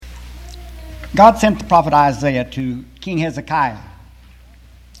God sent the prophet Isaiah to King Hezekiah.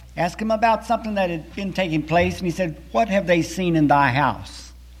 Asked him about something that had been taking place, and he said, "What have they seen in thy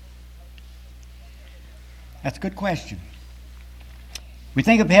house?" That's a good question. We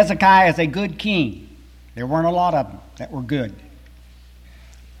think of Hezekiah as a good king. There weren't a lot of them that were good.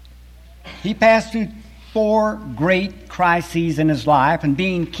 He passed through 4 great crises in his life, and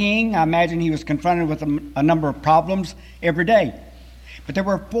being king, I imagine he was confronted with a number of problems every day. But there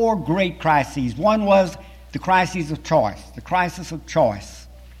were 4 great crises. One was the crisis of choice, the crisis of choice.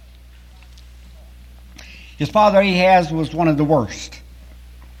 His father Ahaz was one of the worst.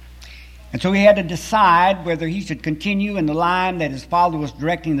 And so he had to decide whether he should continue in the line that his father was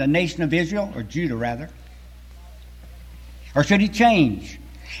directing the nation of Israel, or Judah rather, or should he change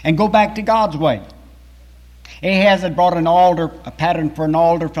and go back to God's way. Ahaz had brought a pattern for an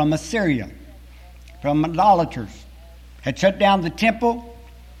altar from Assyria, from idolaters, had shut down the temple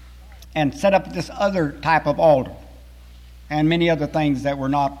and set up this other type of altar, and many other things that were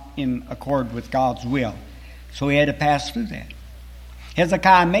not in accord with God's will. So he had to pass through that.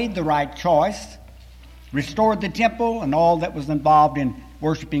 Hezekiah made the right choice, restored the temple and all that was involved in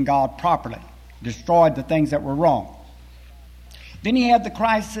worshiping God properly, destroyed the things that were wrong. Then he had the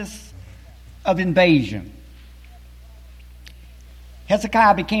crisis of invasion.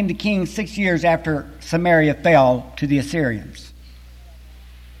 Hezekiah became the king 6 years after Samaria fell to the Assyrians.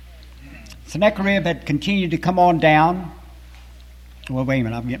 Sennacherib had continued to come on down. Well, wait a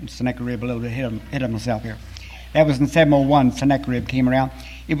minute, I'm getting Sennacherib a little bit ahead of myself here. That was in 701, Sennacherib came around.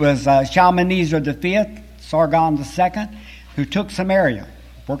 It was Shalmaneser V, Sargon II, who took Samaria,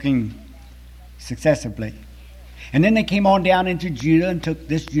 working successively. And then they came on down into Judah and took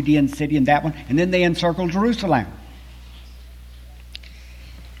this Judean city and that one, and then they encircled Jerusalem.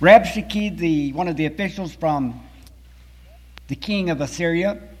 Rabshakeh, one of the officials from the king of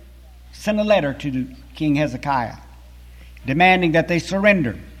Assyria, sent a letter to King Hezekiah, demanding that they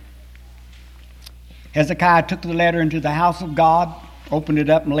surrender. Hezekiah took the letter into the house of God, opened it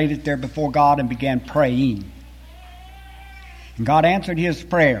up and laid it there before God and began praying. And God answered his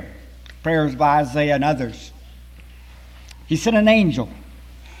prayer, prayers of Isaiah and others. He sent an angel.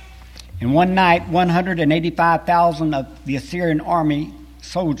 And one night, 185,000 of the Assyrian army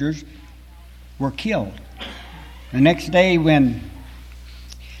soldiers were killed. The next day, when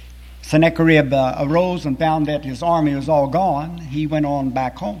Sennacherib arose and found that his army was all gone, he went on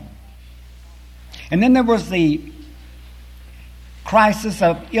back home. And then there was the crisis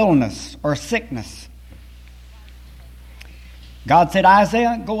of illness or sickness. God said,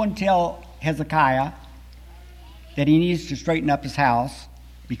 "Isaiah, go and tell Hezekiah that he needs to straighten up his house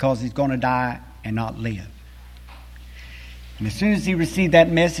because he's going to die and not live." And as soon as he received that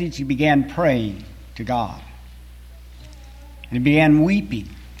message, he began praying to God. And he began weeping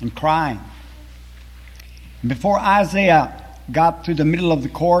and crying. And before Isaiah got through the middle of the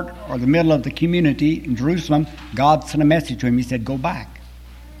court or the middle of the community in Jerusalem, God sent a message to him. He said, "Go back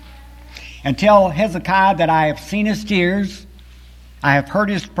and tell Hezekiah that I have seen his tears, I have heard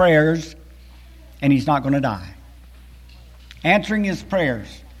his prayers, and he's not going to die. Answering his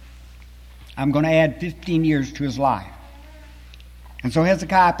prayers, I'm going to add 15 years to his life." And so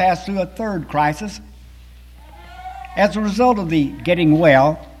Hezekiah passed through a third crisis. As a result of the getting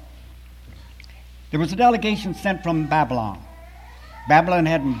well, there was a delegation sent from Babylon. Babylon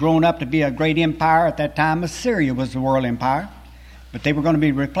hadn't grown up to be a great empire at that time. Assyria was the world empire, but they were going to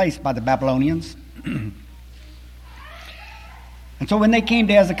be replaced by the Babylonians. And so when they came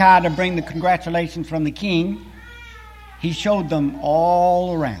to Hezekiah to bring the congratulations from the king, he showed them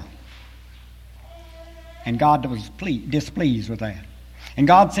all around. And God was displeased with that. And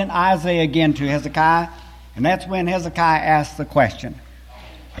God sent Isaiah again to Hezekiah, and that's when Hezekiah asked the question,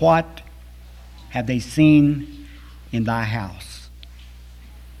 "What have they seen in thy house?"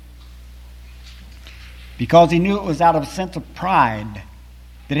 Because he knew it was out of a sense of pride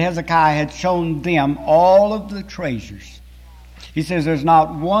that Hezekiah had shown them all of the treasures. He says, "There's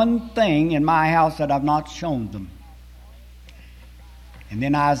not one thing in my house that I've not shown them." And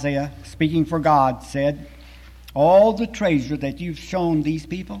then Isaiah, speaking for God, said, "All the treasure that you've shown these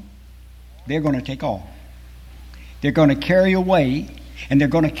people, they're going to take all. They're going to carry away, and they're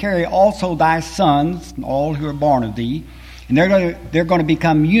going to carry also thy sons, and all who are born of thee, and they're going to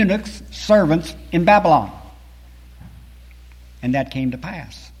become eunuchs, servants in Babylon." And that came to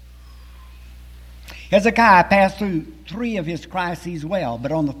pass. Hezekiah passed through 3 of his crises well,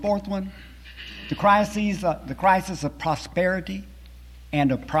 but on the 4th one, the crisis of prosperity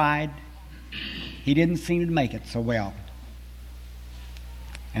and of pride, he didn't seem to make it so well.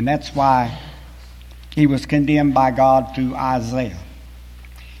 And that's why he was condemned by God through Isaiah.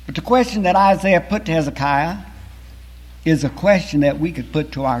 But the question that Isaiah put to Hezekiah is a question that we could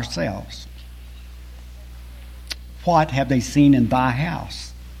put to ourselves. What have they seen in thy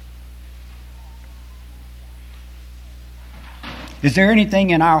house? Is there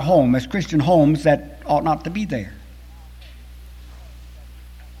anything in our home, as Christian homes, that ought not to be there?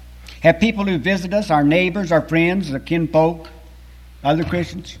 Have people who visit us, our neighbors, our friends, our kinfolk, other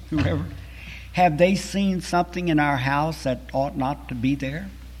Christians, whoever, have they seen something in our house that ought not to be there?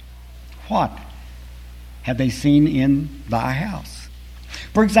 What have they seen in thy house?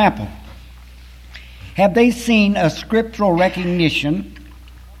 For example, have they seen a scriptural recognition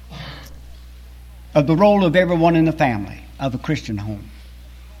of the role of everyone in the family of a Christian home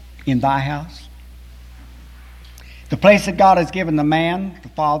in thy house? The place that God has given the man, the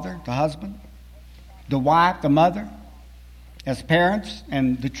father, the husband, the wife, the mother, as parents,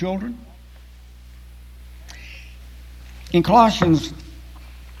 and the children. In Colossians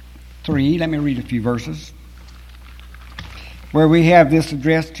 3, let me read a few verses, where we have this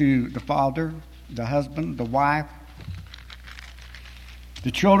addressed to the father, the husband, the wife,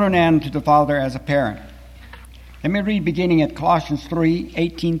 the children, and to the father as a parent. Let me read beginning at Colossians 3,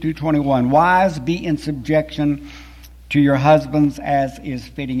 18 through 21. Wives, be in subjection to your husbands as is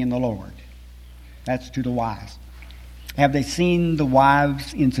fitting in the Lord. That's to the wives. Have they seen the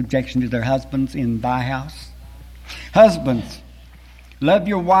wives in subjection to their husbands in thy house? Husbands, love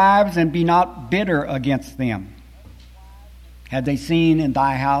your wives and be not bitter against them. Have they seen in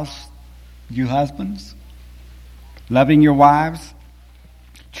thy house, you husbands, loving your wives?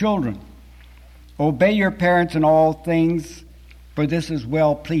 Children, obey your parents in all things, for this is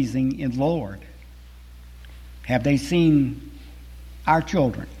well-pleasing in the Lord. Have they seen our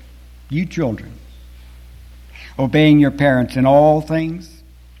children, you children, obeying your parents in all things?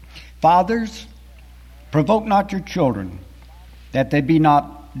 Fathers, provoke not your children, that they be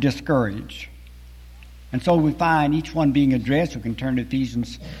not discouraged. And so we find each one being addressed. We can turn to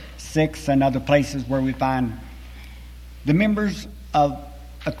Ephesians 6 and other places where we find the members of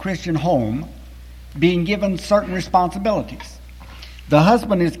a Christian home being given certain responsibilities. The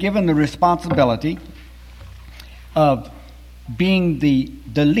husband is given the responsibility of being the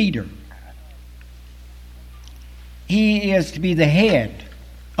leader. He is to be the head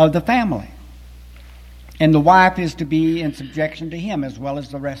of the family. And the wife is to be in subjection to him as well as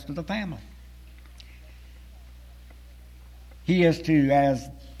the rest of the family. He is to, as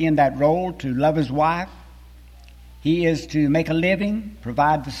in that role, to love his wife. He is to make a living,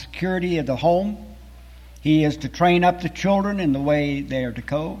 provide the security of the home. He is to train up the children in the way they are to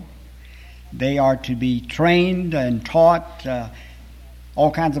go. They are to be trained and taught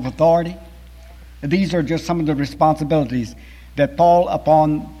all kinds of authority. These are just some of the responsibilities that fall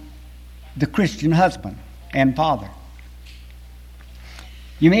upon the Christian husband and father.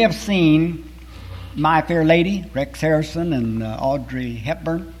 You may have seen My Fair Lady, Rex Harrison and Audrey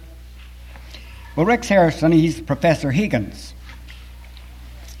Hepburn. Well, Rex Harrison, he's Professor Higgins,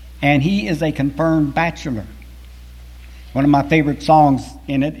 and he is a confirmed bachelor. One of my favorite songs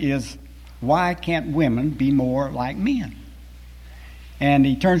in it is, "Why Can't Women Be More Like Men?" And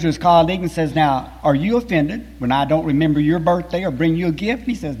he turns to his colleague and says, "Now, are you offended when I don't remember your birthday or bring you a gift?"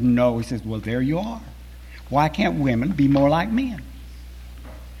 He says, "No." He says, "Well, there you are. Why can't women be more like men?"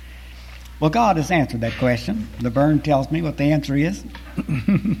 Well, God has answered that question. Laverne tells me what the answer is.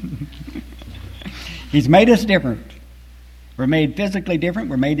 He's made us different. We're made physically different.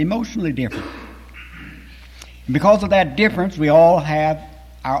 We're made emotionally different. And because of that difference, we all have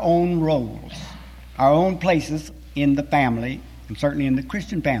our own roles, our own places in the family, and certainly in the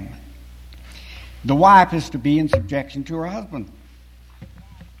Christian family. The wife is to be in subjection to her husband,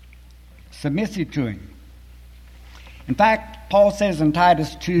 submissive to him. In fact, Paul says in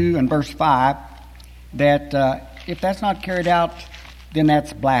Titus 2 and verse 5 that if that's not carried out, then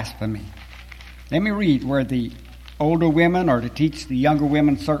that's blasphemy. Let me read where the older women are to teach the younger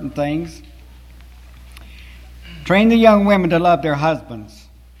women certain things. Train the young women to love their husbands,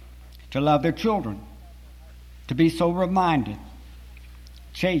 to love their children, to be sober-minded,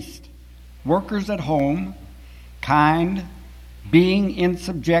 chaste, workers at home, kind, being in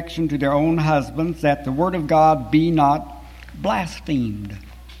subjection to their own husbands, that the word of God be not blasphemed.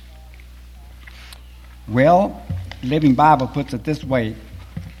 Well, Living Bible puts it this way,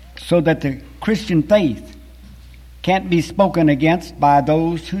 so that the Christian faith can't be spoken against by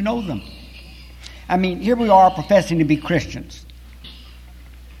those who know them. I mean, here we are professing to be Christians.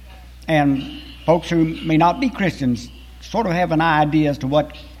 And folks who may not be Christians sort of have an idea as to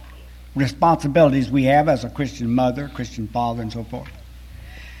what responsibilities we have as a Christian mother, Christian father, and so forth.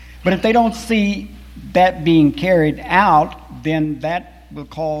 But if they don't see that being carried out, then that will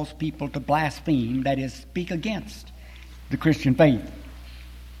cause people to blaspheme, that is, speak against the Christian faith.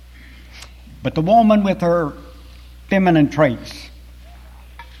 But the woman with her feminine traits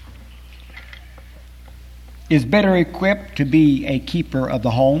is better equipped to be a keeper of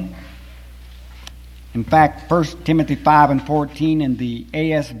the home. In fact, 1 Timothy 5:14 in the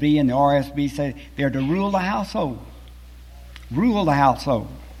ASV and the RSV say they're to rule the household. Rule the household.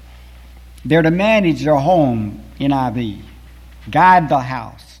 They're to manage their home, NIV, guide the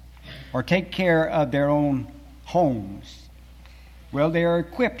house, or take care of their own homes. Well, they are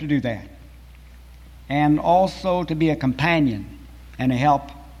equipped to do that. And also to be a companion and a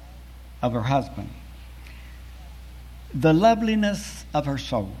help of her husband. The loveliness of her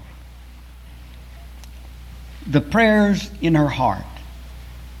soul, the prayers in her heart,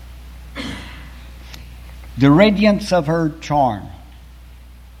 the radiance of her charm,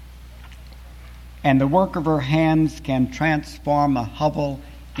 and the work of her hands can transform a hovel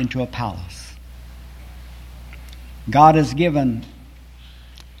into a palace. God has given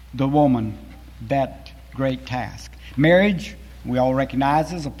the woman that great task. Marriage, we all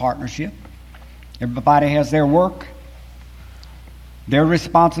recognize, is a partnership. Everybody has their work, their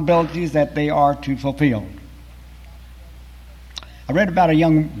responsibilities that they are to fulfill. I read about a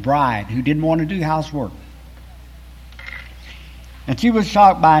young bride who didn't want to do housework. And she was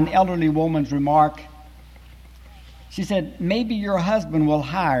shocked by an elderly woman's remark. She said, maybe your husband will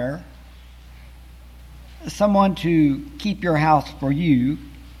hire someone to keep your house for you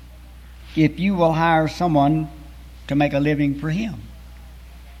if you will hire someone to make a living for him.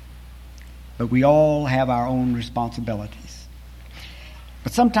 But we all have our own responsibilities.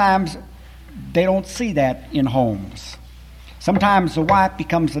 But sometimes they don't see that in homes. Sometimes the wife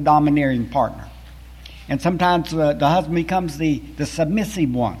becomes the domineering partner. And sometimes the husband becomes the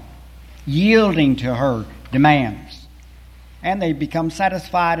submissive one, yielding to her demands. And they become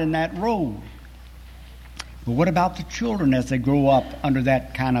satisfied in that role. But what about the children as they grow up under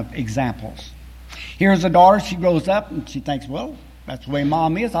that kind of examples? Here's a daughter, she grows up and she thinks, well, that's the way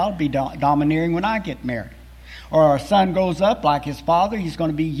mom is. I'll be domineering when I get married. Or our son grows up like his father, he's going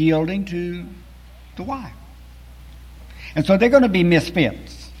to be yielding to the wife. And so they're going to be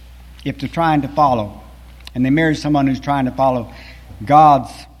misfits if they're trying to follow. And they marry someone who's trying to follow God's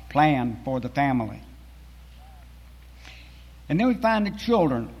plan for the family. And then we find that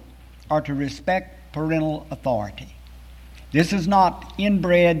children are to respect parental authority. This is not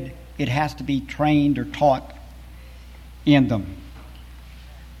inbred, it has to be trained or taught in them.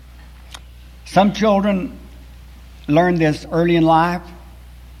 Some children learn this early in life,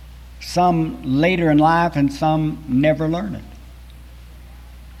 some later in life, and some never learn it.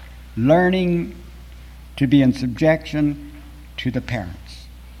 Learning to be in subjection to the parents.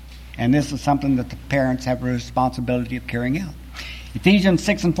 And this is something that the parents have a responsibility of carrying out. Ephesians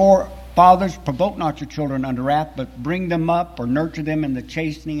 6:4, fathers, provoke not your children unto wrath, but bring them up or nurture them in the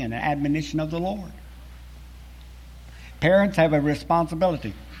chastening and admonition of the Lord. Parents have a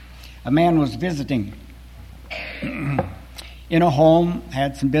responsibility. A man was visiting in a home,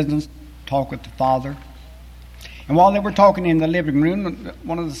 had some business, talk with the father. And while they were talking in the living room,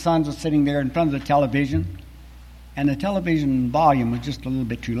 one of the sons was sitting there in front of the television, and the television volume was just a little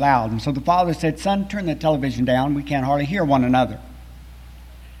bit too loud. And so the father said, son, turn the television down. We can't hardly hear one another.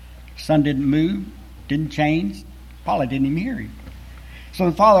 The son didn't move, didn't change, probably didn't even hear him. So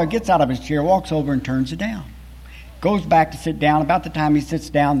the father gets out of his chair, walks over and turns it down. Goes back to sit down. About the time he sits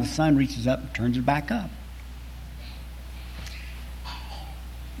down, the son reaches up and turns it back up.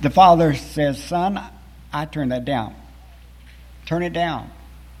 The father says, son, I turned that down. Turn it down.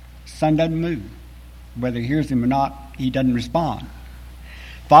 Son doesn't move. Whether he hears him or not, he doesn't respond.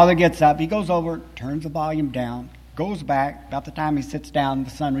 Father gets up, he goes over, turns the volume down, goes back. About the time he sits down,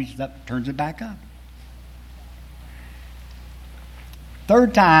 the son reaches up, turns it back up.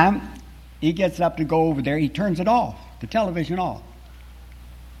 Third time, he gets up to go over there, he turns it off, the television off.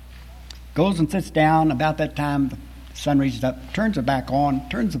 Goes and sits down. About that time, the son reaches up, turns it back on,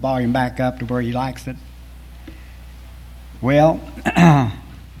 turns the volume back up to where he likes it. Well,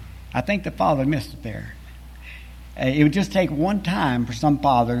 I think the father missed it there. It would just take one time for some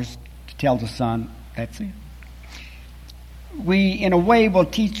fathers to tell the son, that's it. We, in a way, will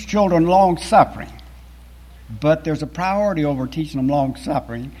teach children long-suffering, but there's a priority over teaching them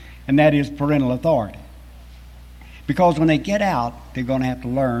long-suffering, and that is parental authority. Because when they get out, they're going to have to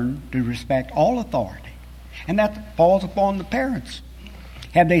learn to respect all authority. And that falls upon the parents.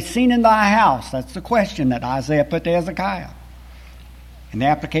 Have they seen in thy house? That's the question that Isaiah put to Hezekiah. And the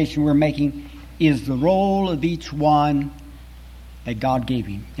application we're making is the role of each one that God gave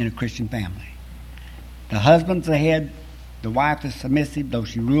him in a Christian family. The husband's the head, The wife is submissive, though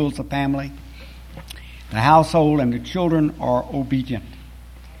she rules the family. The household and the children are obedient.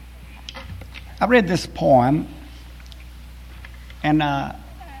 I read this poem, and I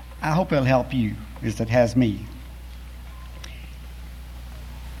hope it'll help you, as it has me.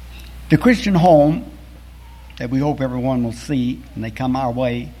 The Christian home that we hope everyone will see when they come our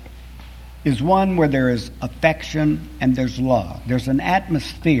way is one where there is affection and there's love. There's an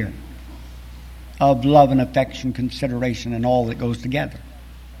atmosphere of love and affection, consideration, and all that goes together.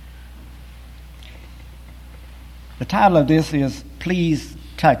 The title of this is Please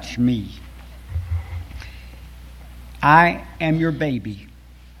Touch Me. I am your baby.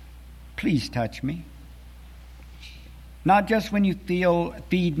 Please touch me. Not just when you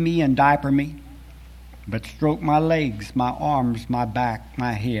feed me and diaper me, but stroke my legs, my arms, my back,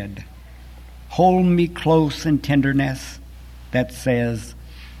 my head. Hold me close in tenderness that says,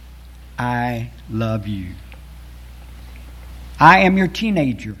 I love you. I am your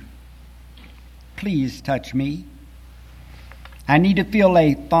teenager. Please touch me. I need to feel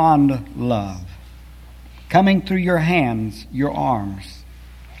a fond love coming through your hands, your arms.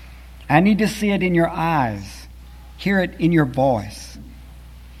 I need to see it in your eyes, hear it in your voice,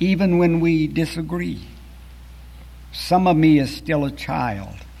 even when we disagree. Some of me is still a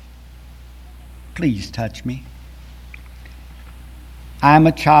child. Please touch me. I am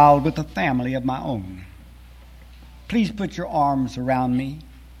a child with a family of my own. Please put your arms around me.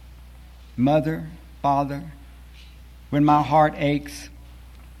 Mother, Father, when my heart aches,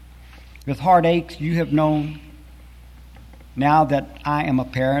 with heartaches you have known, now that I am a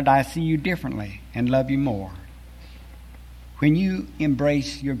parent, I see you differently and love you more. When you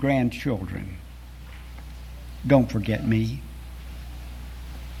embrace your grandchildren, don't forget me.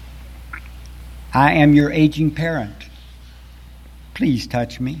 I am your aging parent. Please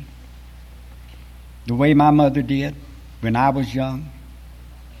touch me. The way my mother did when I was young.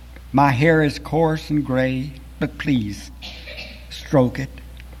 My hair is coarse and gray, but please stroke it.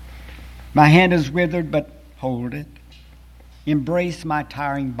 My hand is withered, but hold it. Embrace my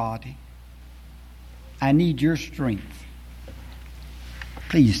tiring body. I need your strength.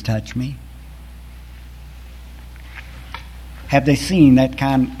 Please touch me. Have they seen that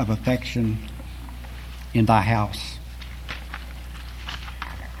kind of affection in thy house?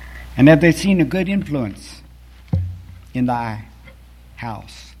 And have they seen a good influence in thy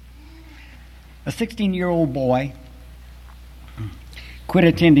house? A 16-year-old boy quit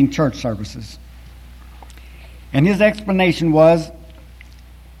attending church services. And his explanation was,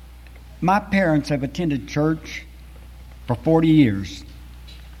 my parents have attended church for 40 years,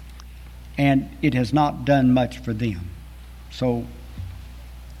 and it has not done much for them. So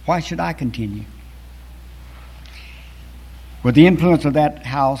why should I continue? Well, the influence of that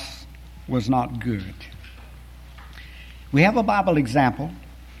house was not good. We have a Bible example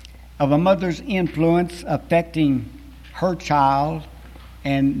of a mother's influence affecting her child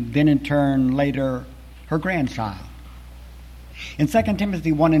and then in turn later her grandchild. In 2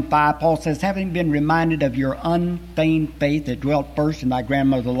 Timothy 1:5, Paul says, having been reminded of your unfeigned faith that dwelt first in thy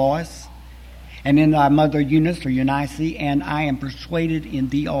grandmother Lois and in thy mother Eunice or Eunice, and I am persuaded in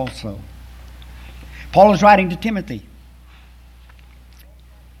thee also. Paul is writing to Timothy.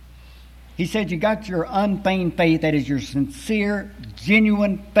 He said, you got your unfeigned faith, that is your sincere,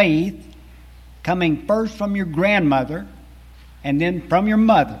 genuine faith, coming first from your grandmother and then from your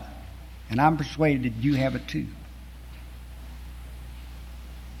mother. And I'm persuaded that you have it too.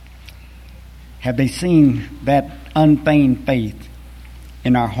 Have they seen that unfeigned faith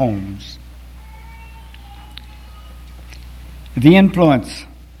in our homes? The influence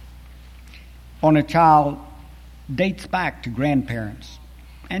on a child dates back to grandparents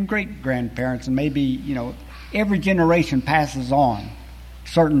and great-grandparents, and maybe, every generation passes on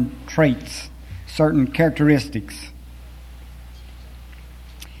certain traits, certain characteristics.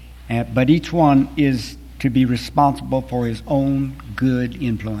 But each one is to be responsible for his own good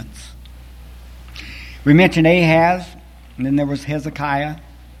influence. We mentioned Ahaz, and then there was Hezekiah,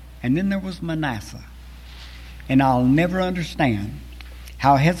 and then there was Manasseh. And I'll never understand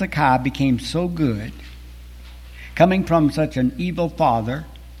how Hezekiah became so good, coming from such an evil father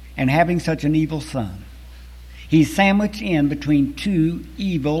and having such an evil son. He's sandwiched in between two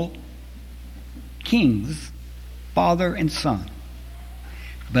evil kings, father and son.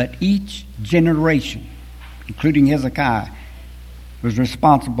 But each generation, including Hezekiah, was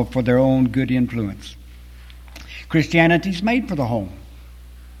responsible for their own good influence. Christianity is made for the home.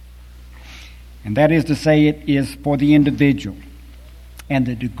 And that is to say, it is for the individual. And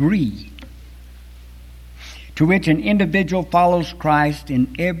the degree to which an individual follows Christ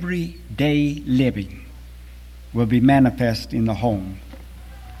in everyday living will be manifest in the home.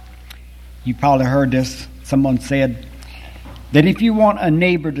 You probably heard this. Someone said that if you want a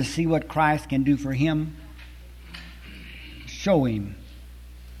neighbor to see what Christ can do for him, show him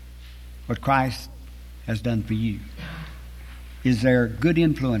what Christ has done for you. Is there good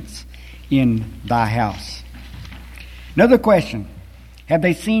influence in thy house? Another question. Have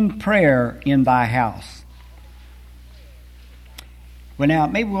they seen prayer in thy house? Well, now,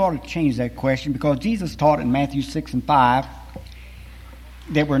 maybe we ought to change that question, because Jesus taught in Matthew 6 and 5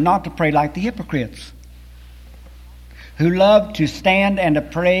 that we're not to pray like the hypocrites, who love to stand and to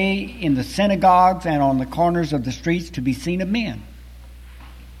pray in the synagogues and on the corners of the streets to be seen of men.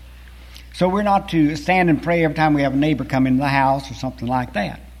 So we're not to stand and pray every time we have a neighbor come into the house or something like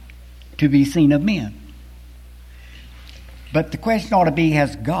that, to be seen of men. But the question ought to be,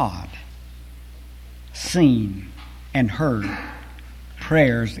 has God seen and heard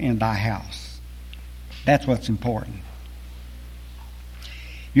prayers in thy house? That's what's important.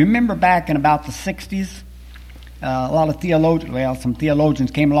 You remember back in about the 60s, a lot of some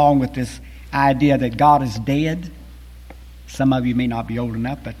theologians came along with this idea that God is dead. Some of you may not be old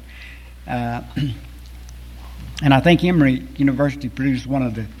enough, but and I think Emory University produced one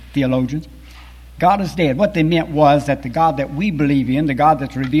of the theologians. God is dead. What they meant was that the God that we believe in, the God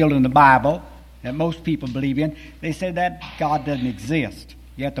that's revealed in the Bible, that most people believe in, they said that God doesn't exist.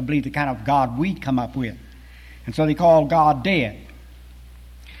 You have to believe the kind of God we come up with. And so they called God dead.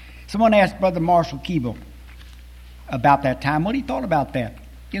 Someone asked Brother Marshall Keeble about that time what he thought about that.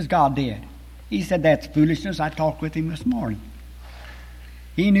 Is God dead? He said, that's foolishness. I talked with him this morning.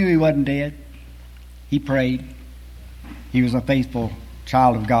 He knew he wasn't dead. He prayed. He was a faithful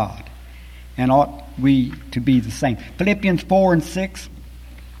child of God. And ought we to be the same. Philippians 4 and 6.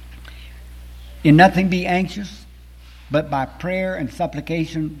 In nothing be anxious, but by prayer and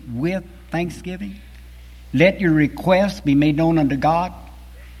supplication with thanksgiving, let your requests be made known unto God.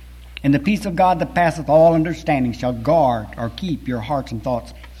 And the peace of God that passeth all understanding shall guard or keep your hearts and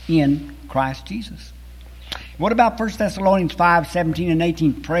thoughts in Christ Jesus. What about 1 Thessalonians 5, 17 and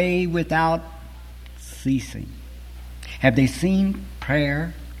 18? Pray without ceasing. Have they seen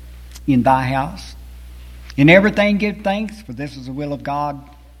prayer in thy house? In everything give thanks, for this is the will of God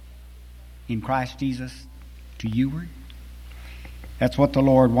in Christ Jesus to youward. That's what the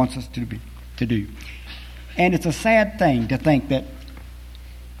Lord wants us to do. And it's a sad thing to think that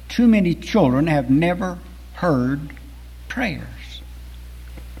too many children have never heard prayers.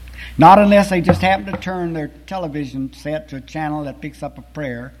 Not unless they just happen to turn their television set to a channel that picks up a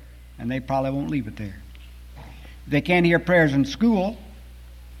prayer, and they probably won't leave it there. They can't hear prayers in school.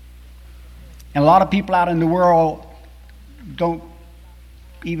 And a lot of people out in the world don't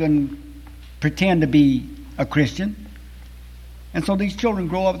even pretend to be a Christian. And so these children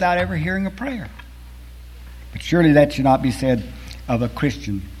grow up without ever hearing a prayer. But surely that should not be said of a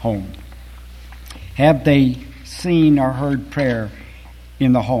Christian home. Have they seen or heard prayer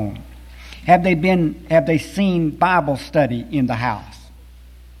in the home? Have they seen Bible study in the house?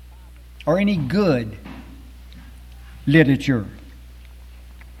 Or any good literature?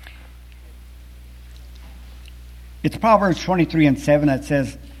 It's Proverbs 23 and 7 that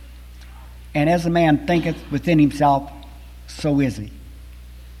says, and as a man thinketh within himself, so is he.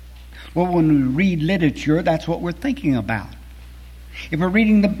 Well, when we read literature, that's what we're thinking about. If we're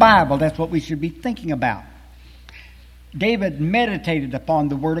reading the Bible, that's what we should be thinking about. David meditated upon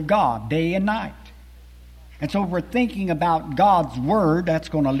the Word of God day and night. And so if we're thinking about God's Word, that's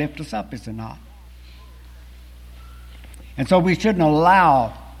going to lift us up, is it not? And so we shouldn't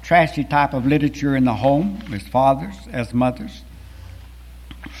allow trashy type of literature in the home, as fathers, as mothers.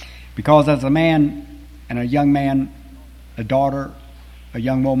 Because as a man and a young man, a daughter, a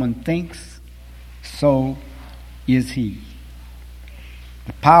young woman thinks, so is he.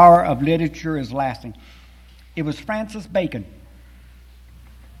 The power of literature is lasting. It was Francis Bacon,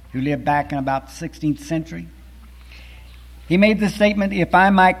 who lived back in about the 16th century. He made the statement, if I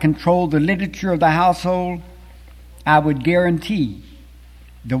might control the literature of the household, I would guarantee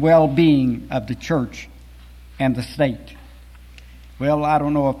the well-being of the church and the state. Well, I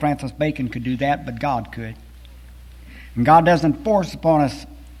don't know if Francis Bacon could do that, but God could. And God doesn't force upon us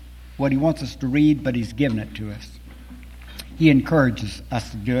what he wants us to read, but he's given it to us. He encourages us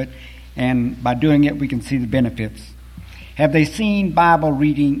to do it, and by doing it, we can see the benefits. Have they seen Bible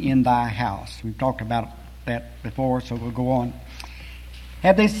reading in thy house? We've talked about that before, so we'll go on.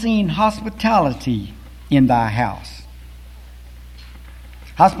 Have they seen hospitality in thy house?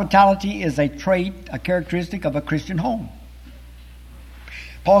 Hospitality is a trait, a characteristic of a Christian home.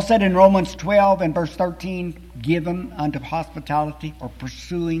 Paul said in Romans 12 and verse 13, given unto hospitality or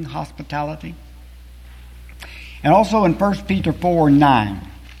pursuing hospitality. And also in 1 Peter 4:9.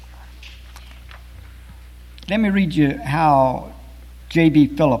 Let me read you how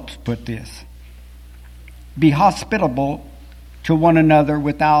J.B. Phillips put this. Be hospitable to one another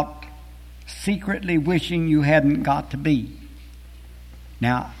without secretly wishing you hadn't got to be.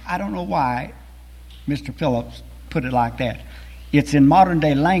 Now, I don't know why Mr. Phillips put it like that. It's in modern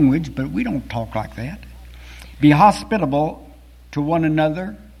day language, but we don't talk like that. Be hospitable to one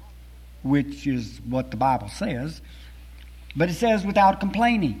another, which is what the Bible says, but it says without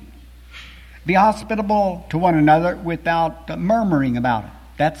complaining. Be hospitable to one another without murmuring about it.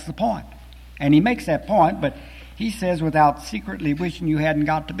 That's the point. And he makes that point, but he says without secretly wishing you hadn't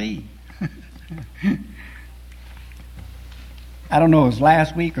got to be. I don't know, it was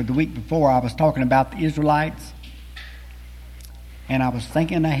last week or the week before, I was talking about the Israelites, and I was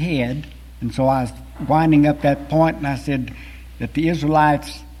thinking ahead, and so I was winding up that point, and I said that the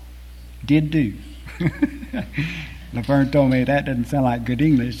Israelites did do. Laverne told me that doesn't sound like good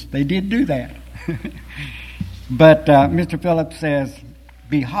English. They did do that. But Mr. Phillips says,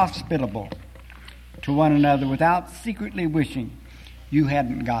 be hospitable to one another without secretly wishing you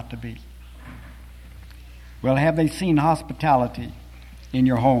hadn't got to be. Well, have they seen hospitality in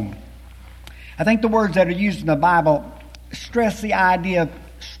your home? I think the words that are used in the Bible stress the idea of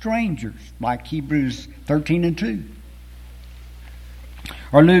strangers, like Hebrews 13:2.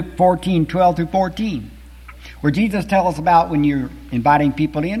 Or Luke 14:12-14. Where Jesus tells us about when you're inviting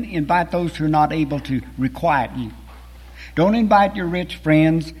people in, invite those who are not able to requite you. Don't invite your rich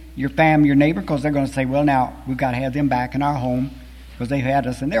friends, your family, your neighbor, because they're going to say, well, now, we've got to have them back in our home because they've had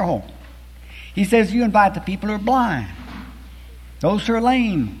us in their home. He says you invite the people who are blind, those who are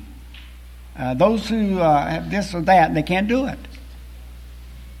lame, those who have this or that, and they can't do it.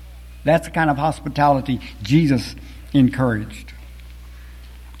 That's the kind of hospitality Jesus encouraged.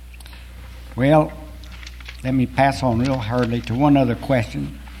 Well, let me pass on real hurriedly to one other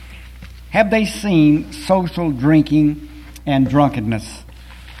question. Have they seen social drinking and drunkenness,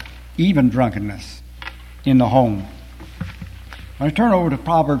 even drunkenness, in the home? I turn over to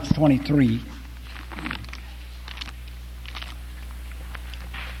Proverbs 23.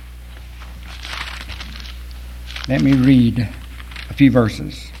 Let me read a few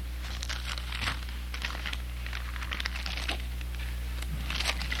verses.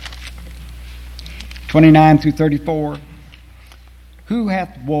 (29-34). Who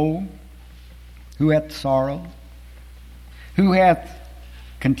hath woe? Who hath sorrow? Who hath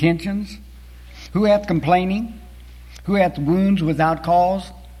contentions? Who hath complaining? Who hath wounds without cause?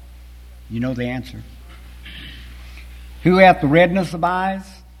 You know the answer. Who hath the redness of eyes?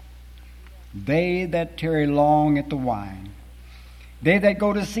 They that tarry long at the wine. They that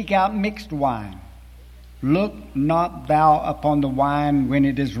go to seek out mixed wine. Look not thou upon the wine when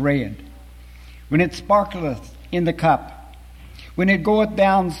it is red, when it sparkleth in the cup, when it goeth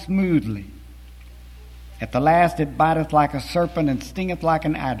down smoothly. At the last it biteth like a serpent and stingeth like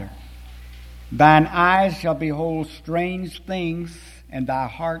an adder. Thine eyes shall behold strange things, and thy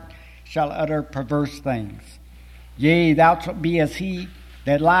heart shall utter perverse things. Yea, thou shalt be as he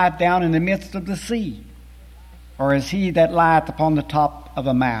that lieth down in the midst of the sea, or as he that lieth upon the top of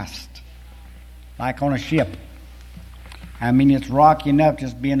a mast, like on a ship. I mean, it's rocky enough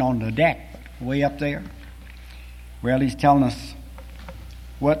just being on the deck, but way up there. Well, he's telling us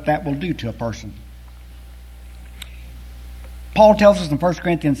what that will do to a person. Paul tells us in 1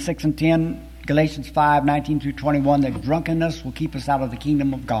 Corinthians 6 and 10, Galatians 5, 19-21, that drunkenness will keep us out of the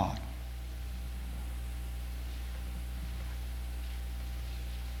kingdom of God.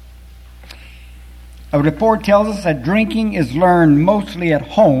 A report tells us that drinking is learned mostly at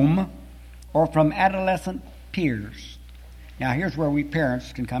home or from adolescent peers. Now, here's where we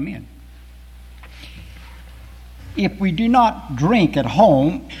parents can come in. If we do not drink at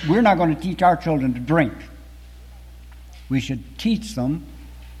home, we're not going to teach our children to drink. We should teach them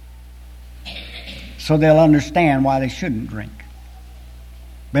so they'll understand why they shouldn't drink.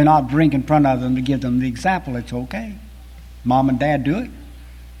 But not drink in front of them to give them the example. It's okay. Mom and Dad do it.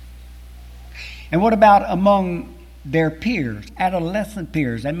 And what about among their peers, adolescent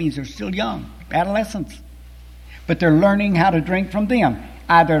peers? That means they're still young, adolescents. But they're learning how to drink from them,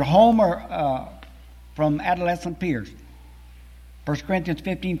 either at home or from adolescent peers. 1 Corinthians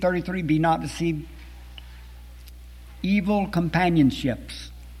 15:33, be not deceived. Evil companionships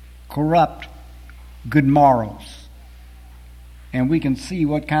corrupt good morals. And we can see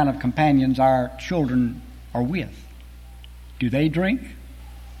what kind of companions our children are with. Do they drink?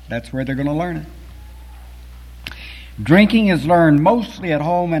 That's where they're going to learn it. Drinking is learned mostly at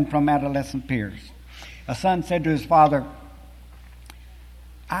home and from adolescent peers. A son said to his father,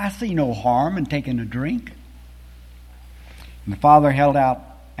 I see no harm in taking a drink. And the father held out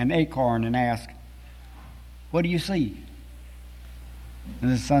an acorn and asked, "What do you see?"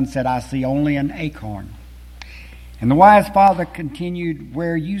 And the son said, "I see only an acorn." And the wise father continued,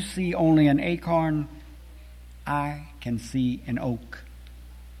 "Where you see only an acorn, I can see an oak.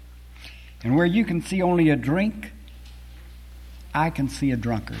 And where you can see only a drink, I can see a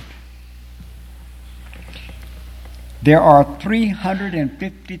drunkard." There are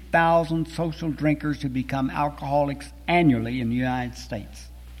 350,000 social drinkers who become alcoholics annually in the United States.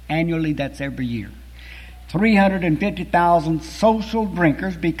 Annually, that's every year. 350,000 social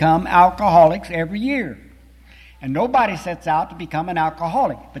drinkers become alcoholics every year. And nobody sets out to become an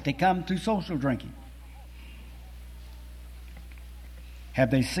alcoholic, but they come through social drinking. Have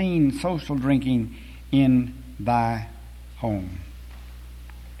they seen social drinking in thy home?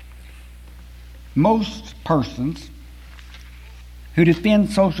 Most persons who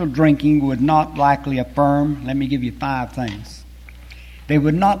defend social drinking would not likely affirm, let me give you 5 things. They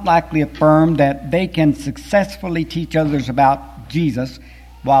would not likely affirm that they can successfully teach others about Jesus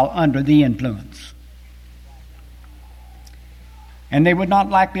while under the influence. And they would not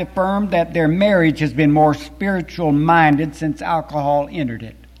likely affirm that their marriage has been more spiritual-minded since alcohol entered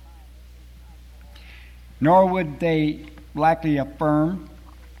it. Nor would they likely affirm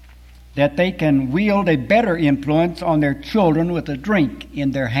that they can wield a better influence on their children with a drink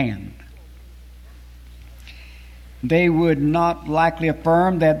in their hand. They would not likely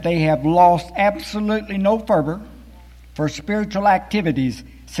affirm that they have lost absolutely no fervor for spiritual activities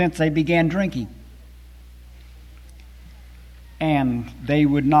since they began drinking. And they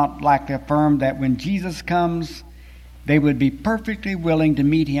would not likely affirm that when Jesus comes, they would be perfectly willing to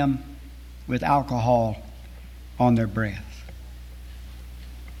meet him with alcohol on their breath.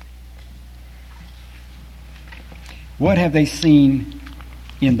 What have they seen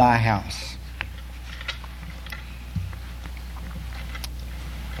in thy house?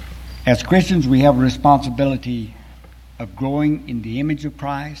 As Christians, we have a responsibility of growing in the image of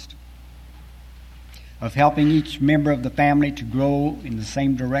Christ, of helping each member of the family to grow in the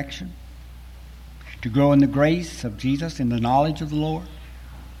same direction, to grow in the grace of Jesus, in the knowledge of the Lord,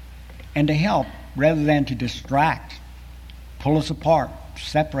 and to help rather than to distract, pull us apart,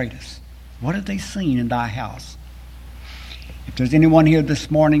 separate us. What have they seen in thy house? If there's anyone here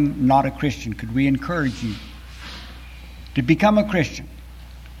this morning not a Christian, could we encourage you to become a Christian,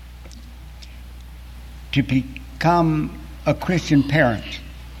 to become a Christian parent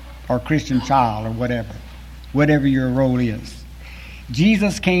or Christian child or whatever your role is.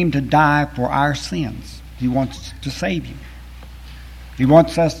 Jesus came to die for our sins. He wants to save you. He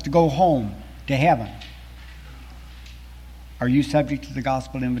wants us to go home to heaven. Are you subject to the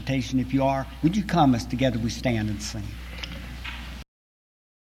gospel invitation? If you are, would you come as together we stand and sing?